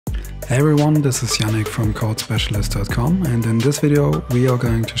Hey everyone, this is Yannick from codespecialist.com, and in this video we are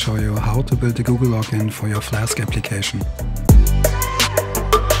going to show you how to build a Google login for your Flask application.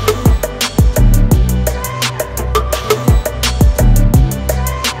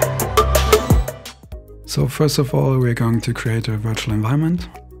 So first of all, we're going to create a virtual environment,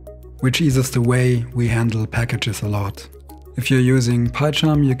 which eases the way we handle packages a lot. If you're using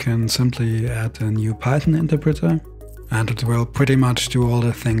PyCharm, you can simply add a new Python interpreter, and it will pretty much do all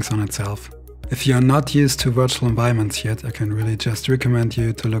the things on itself. If you're not used to virtual environments yet, I can really just recommend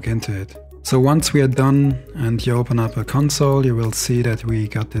you to look into it. So once we are done and you open up a console, you will see that we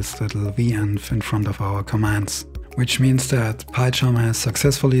got this little venv in front of our commands, which means that PyCharm has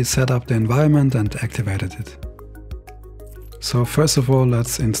successfully set up the environment and activated it. So first of all,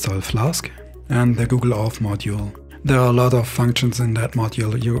 let's install Flask and the Google OAuth module. There are a lot of functions in that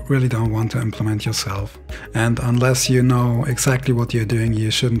module you really don't want to implement yourself. And unless you know exactly what you're doing, you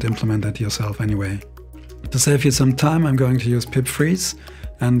shouldn't implement it yourself anyway. To save you some time, I'm going to use pip freeze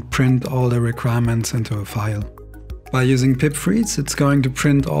and print all the requirements into a file. By using pip freeze, it's going to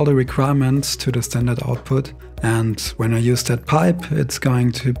print all the requirements to the standard output, and when I use that pipe, it's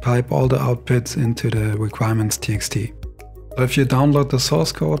going to pipe all the outputs into the requirements.txt. So if you download the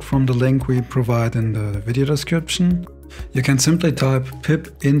source code from the link we provide in the video description, you can simply type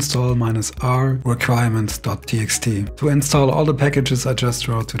pip install -r requirements.txt to install all the packages I just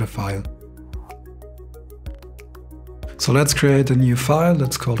wrote to the file. So let's create a new file,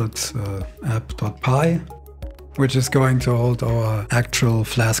 let's call it app.py, which is going to hold our actual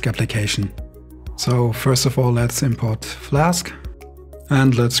Flask application. So first of all, let's import Flask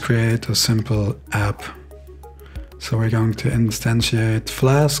and let's create a simple app. So we're going to instantiate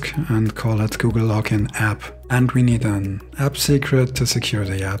Flask and call it Google Login App. And we need an app secret to secure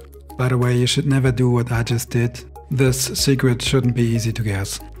the app. By the way, you should never do what I just did. This secret shouldn't be easy to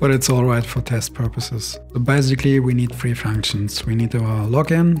guess, but it's alright for test purposes. So basically we need three functions. We need our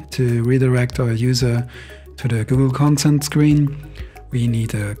login to redirect our user to the Google consent screen. We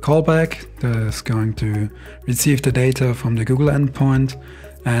need a callback that is going to receive the data from the Google endpoint.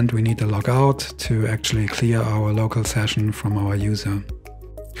 And we need a logout to actually clear our local session from our user.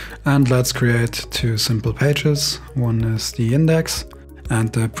 And let's create two simple pages. One is the index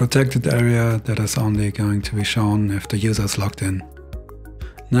and the protected area that is only going to be shown if the user is logged in.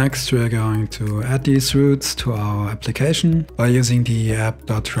 Next, we're going to add these routes to our application by using the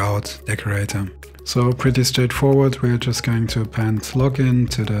app.route decorator. So pretty straightforward, we're just going to append login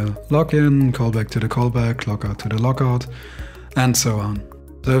to the login, callback to the callback, logout to the logout, and so on.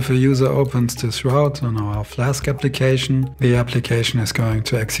 So if a user opens this route on our Flask application, the application is going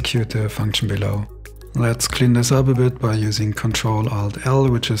to execute the function below. Let's clean this up a bit by using Ctrl-Alt-L,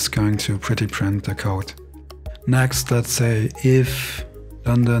 which is going to pretty print the code. Next, let's say if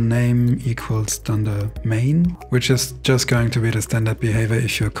 $name equals $main, which is just going to be the standard behavior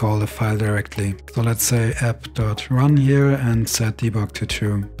if you call the file directly. So let's say app.run here and set debug to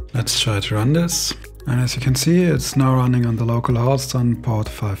true. Let's try to run this. And as you can see, it's now running on the local host on port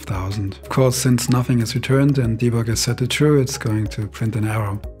 5000. Of course, since nothing is returned and debug is set to true, it's going to print an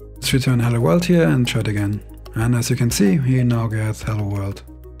error. Let's return hello world here and try it again. And as you can see, he now gets hello world.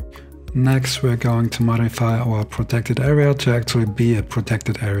 Next, we're going to modify our protected area to actually be a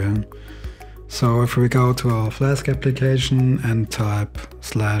protected area. So if we go to our Flask application and type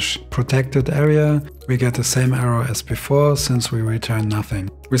 /protected area, we get the same error as before since we return nothing.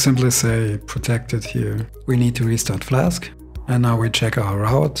 We simply say protected here. We need to restart Flask, and now we check our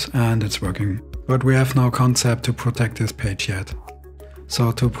route and it's working. But we have no concept to protect this page yet.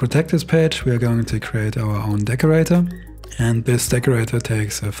 So to protect this page, we are going to create our own decorator, and this decorator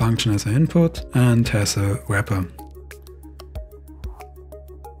takes a function as an input and has a wrapper.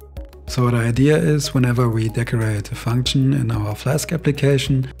 So the idea is whenever we decorate a function in our Flask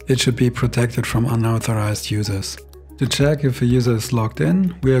application, it should be protected from unauthorized users. To check if a user is logged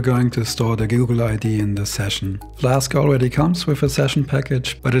in, we are going to store the Google ID in the session. Flask already comes with a session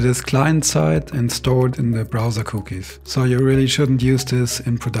package, but it is client-side and stored in the browser cookies. So you really shouldn't use this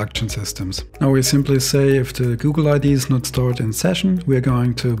in production systems. Now we simply say if the Google ID is not stored in session, we are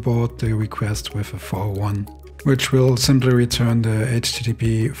going to abort the request with a 401. Which will simply return the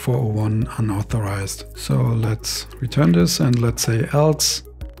HTTP 401 unauthorized. So let's return this and let's say else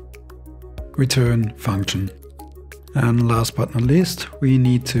return function. And last but not least, we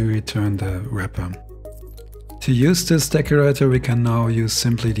need to return the wrapper. To use this decorator, we can now use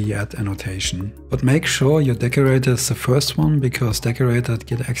simply the add annotation. But make sure your decorator is the first one, because decorators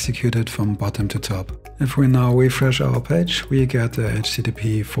get executed from bottom to top. If we now refresh our page, we get the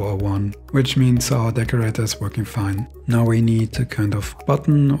HTTP 401, which means our decorator is working fine. Now we need a kind of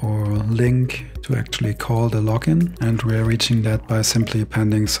button or link to actually call the login, and we're reaching that by simply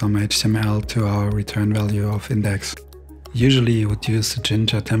appending some HTML to our return value of index. Usually you would use the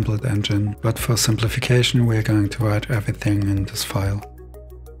Ginger template engine, but for simplification we're going to write everything in this file.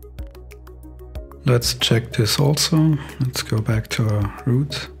 Let's check this also. Let's go back to our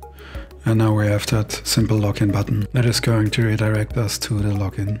root. And now we have that simple login button that is going to redirect us to the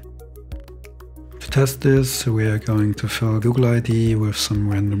login. To test this, we are going to fill Google ID with some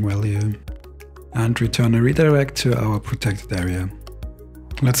random value and return a redirect to our protected area.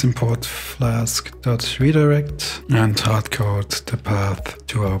 Let's import flask.redirect and hardcode the path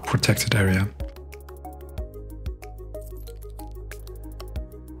to our protected area.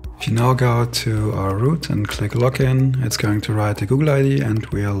 If you now go to our root and click login, it's going to write the Google ID and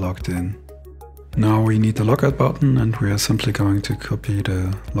we are logged in. Now we need the logout button, and we are simply going to copy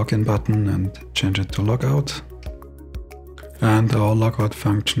the login button and change it to logout. And our logout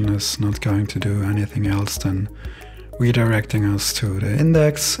function is not going to do anything else than redirecting us to the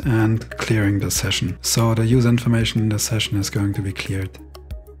index and clearing the session. So the user information in the session is going to be cleared.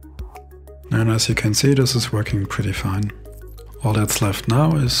 And as you can see, this is working pretty fine. All that's left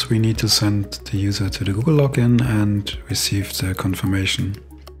now is we need to send the user to the Google login and receive the confirmation.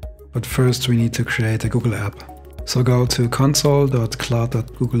 But first we need to create a Google app. So go to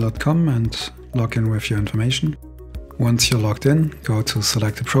console.cloud.google.com and log in with your information. Once you're logged in, go to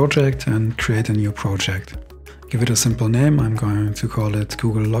select a project and create a new project. Give it a simple name. I'm going to call it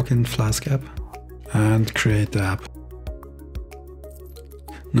Google Login Flask App, and create the app.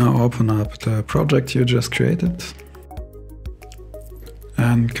 Now open up the project you just created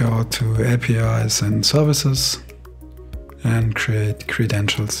and go to APIs and services and create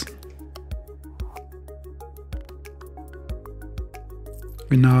credentials.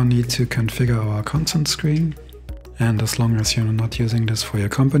 We now need to configure our consent screen, and as long as you're not using this for your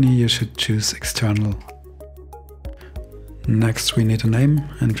company, you should choose external. Next we need a name,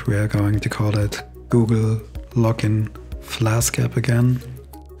 and we are going to call it Google Login Flask App again.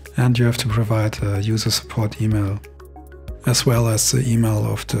 And you have to provide a user support email, as well as the email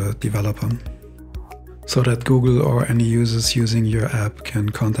of the developer, so that Google or any users using your app can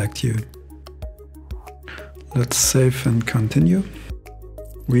contact you. Let's save and continue.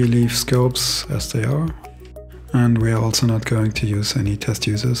 We leave scopes as they are, and we are also not going to use any test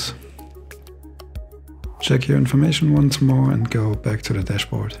users. Check your information once more and go back to the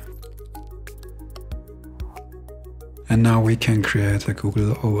dashboard. And now we can create a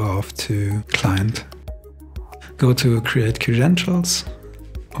Google OAuth 2 client. Go to Create Credentials,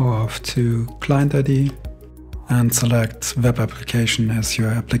 OAuth 2 Client ID, and select Web Application as your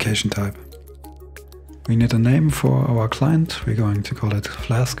application type. We need a name for our client. We're going to call it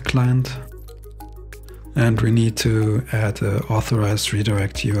Flask Client. And we need to add an authorized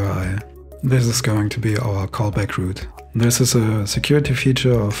redirect URI. This is going to be our callback route. This is a security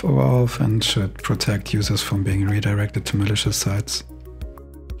feature of OAuth and should protect users from being redirected to malicious sites.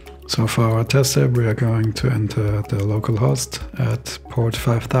 So for our test app, we are going to enter the local host at port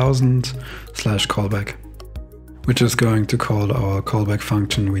 5000/callback, which is going to call our callback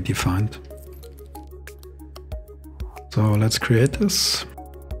function we defined. So let's create this.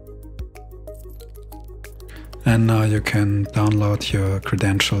 And now you can download your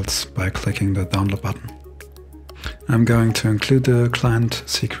credentials by clicking the download button. I'm going to include the client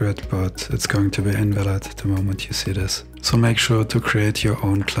secret, but it's going to be invalid the moment you see this. So make sure to create your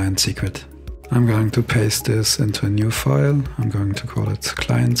own client secret. I'm going to paste this into a new file. I'm going to call it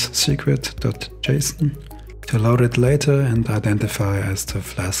clientsecret.json to load it later and identify as the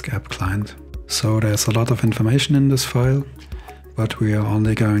Flask app client. So there's a lot of information in this file, but we are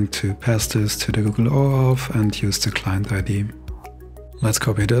only going to pass this to the Google OAuth and use the client ID. Let's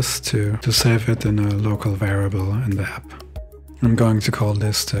copy this to save it in a local variable in the app. I'm going to call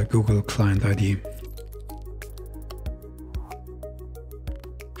this the Google Client ID.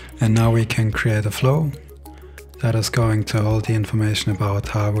 And now we can create a flow that is going to hold the information about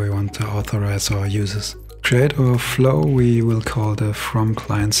how we want to authorize our users. Create a flow we will call the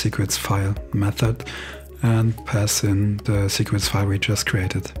FromClientSecrets file method and pass in the secrets file we just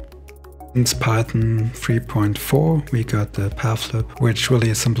created. Since Python 3.4, we got the pathlib, which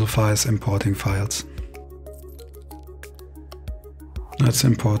really simplifies importing files. Let's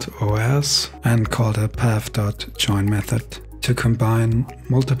import OS and call the path.join method to combine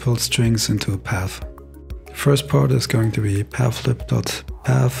multiple strings into a path. The first part is going to be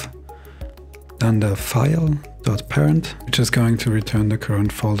pathlib.path, then the file.parent, which is going to return the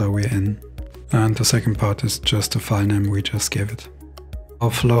current folder we're in. And the second part is just the file name we just gave it. Our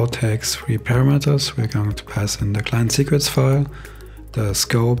flow takes 3 parameters. We're going to pass in the client secrets file, the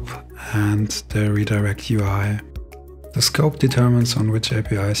scope, and the redirect UI. The scope determines on which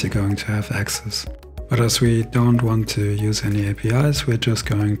APIs you're going to have access. But as we don't want to use any APIs, we're just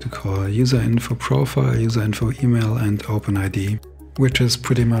going to call user info profile, user info email, and OpenID, which is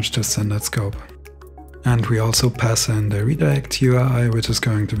pretty much the standard scope. And we also pass in the redirect UI, which is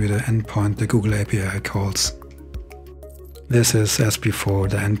going to be the endpoint the Google API calls. This is, as before,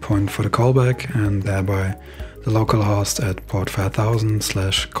 the endpoint for the callback and thereby the localhost at port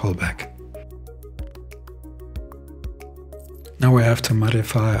 5000/callback. Now we have to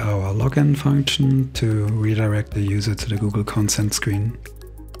modify our login function to redirect the user to the Google consent screen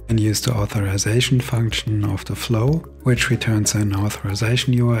and use the authorization function of the flow, which returns an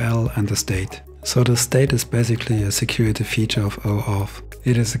authorization URL and a state. So the state is basically a security feature of OAuth.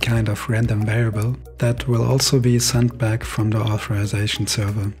 It is a kind of random variable that will also be sent back from the authorization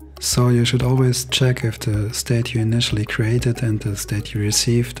server. So you should always check if the state you initially created and the state you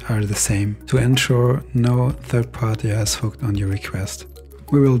received are the same, to ensure no third party has hooked on your request.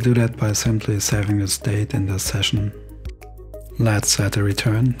 We will do that by simply saving the state in the session. Let's add a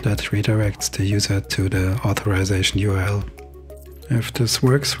return that redirects the user to the authorization URL. If this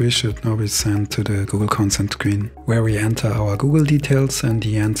works, we should now be sent to the Google consent screen, where we enter our Google details and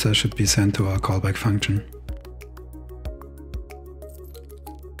the answer should be sent to our callback function.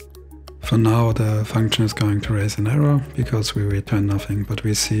 For now, the function is going to raise an error because we return nothing, but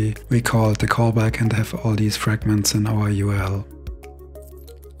we see we called the callback and have all these fragments in our URL.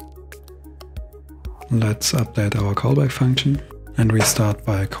 Let's update our callback function. And we start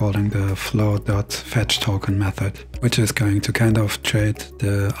by calling the flow.fetchToken method, which is going to kind of trade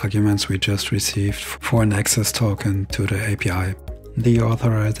the arguments we just received for an access token to the API. The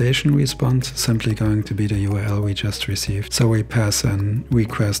authorization response is simply going to be the URL we just received, so we pass in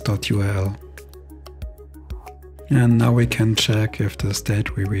request.url. And now we can check if the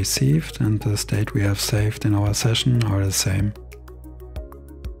state we received and the state we have saved in our session are the same.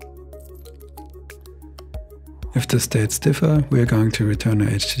 If the states differ, we are going to return a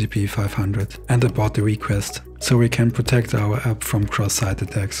HTTP 500 and abort the request, so we can protect our app from cross-site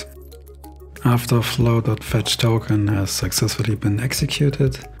attacks. After flow.fetchToken has successfully been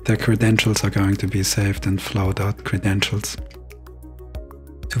executed, the credentials are going to be saved in flow.credentials.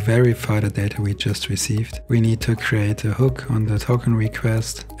 To verify the data we just received, we need to create a hook on the token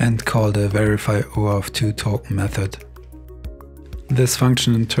request and call the verify OAuth2 token method. This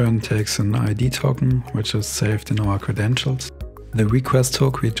function in turn takes an ID token, which is saved in our credentials, the request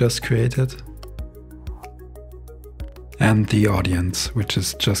hook we just created, and the audience, which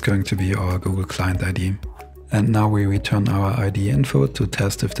is just going to be our Google Client ID. And now we return our ID info to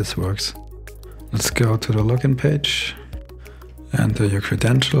test if this works. Let's go to the login page, enter your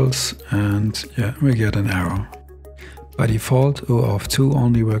credentials, and yeah, we get an error. By default, OAuth2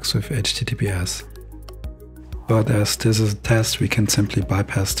 only works with HTTPS. But as this is a test, we can simply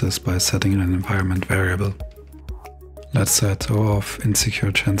bypass this by setting an environment variable. Let's set OAuth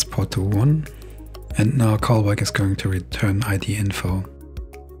insecure transport to 1. And now callback is going to return ID info.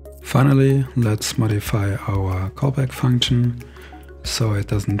 Finally, let's modify our callback function so it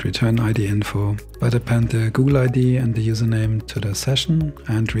doesn't return ID info, but append the Google ID and the username to the session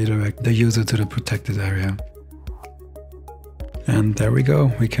and redirect the user to the protected area. And there we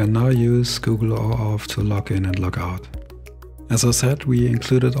go, we can now use Google OAuth to log in and log out. As I said, we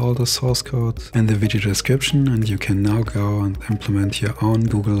included all the source code in the video description and you can now go and implement your own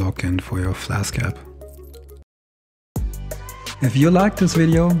Google login for your Flask app. If you liked this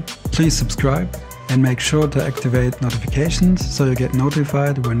video, please subscribe and make sure to activate notifications so you get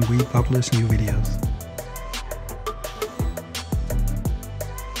notified when we publish new videos.